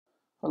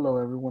Hello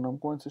everyone, I'm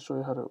going to show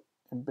you how to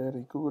embed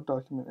a Google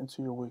document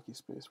into your wiki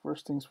space.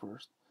 First things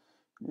first,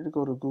 you need to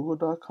go to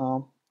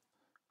google.com,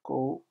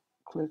 go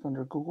click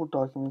under Google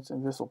Documents,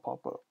 and this will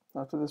pop up.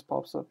 After this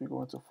pops up, you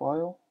go into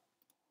File,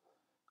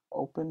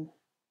 Open,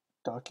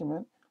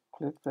 Document,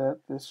 click that.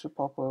 This should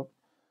pop up.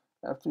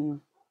 After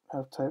you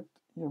have typed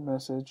your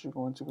message, you're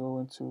going to go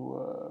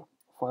into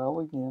File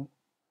again,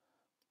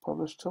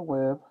 Publish to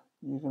Web.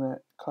 You're going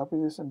to copy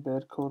this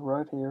embed code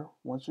right here.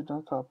 Once you're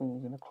done copying,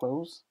 you're going to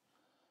close.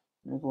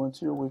 You're going to go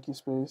into your wiki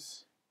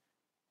space.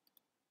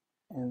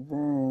 And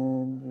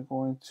then you're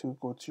going to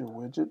go to your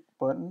widget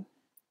button,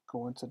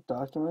 go into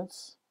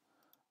documents,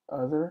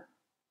 other.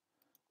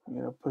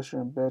 You're going to push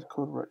your embed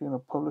code right, you're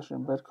going to publish your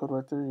embed code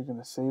right there. You're going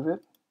to save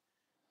it.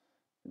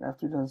 And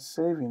after you're done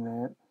saving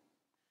it,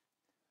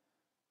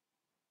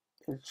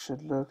 it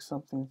should look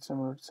something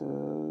similar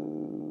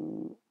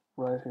to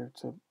right here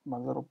to my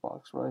little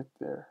box right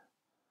there.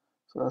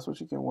 So that's what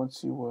you get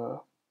once you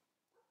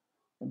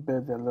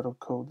embed that little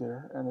code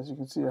there. And as you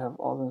can see, I have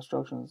all the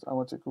instructions. I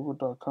went to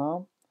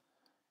google.com.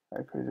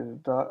 I created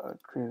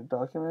a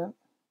document.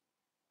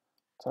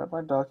 Type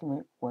my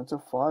document, went to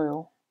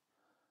File,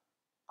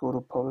 go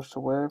to Publish to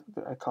Web.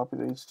 I copied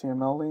the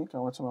HTML link. I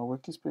went to my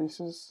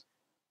Wikispaces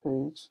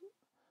page,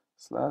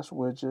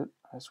 /widget.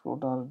 I scroll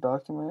down to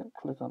Document,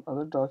 click on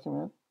Other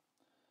Document.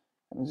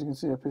 And as you can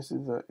see, I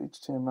pasted the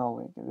HTML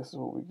link, and this is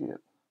what we get.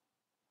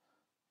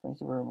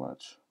 Thank you very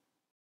much.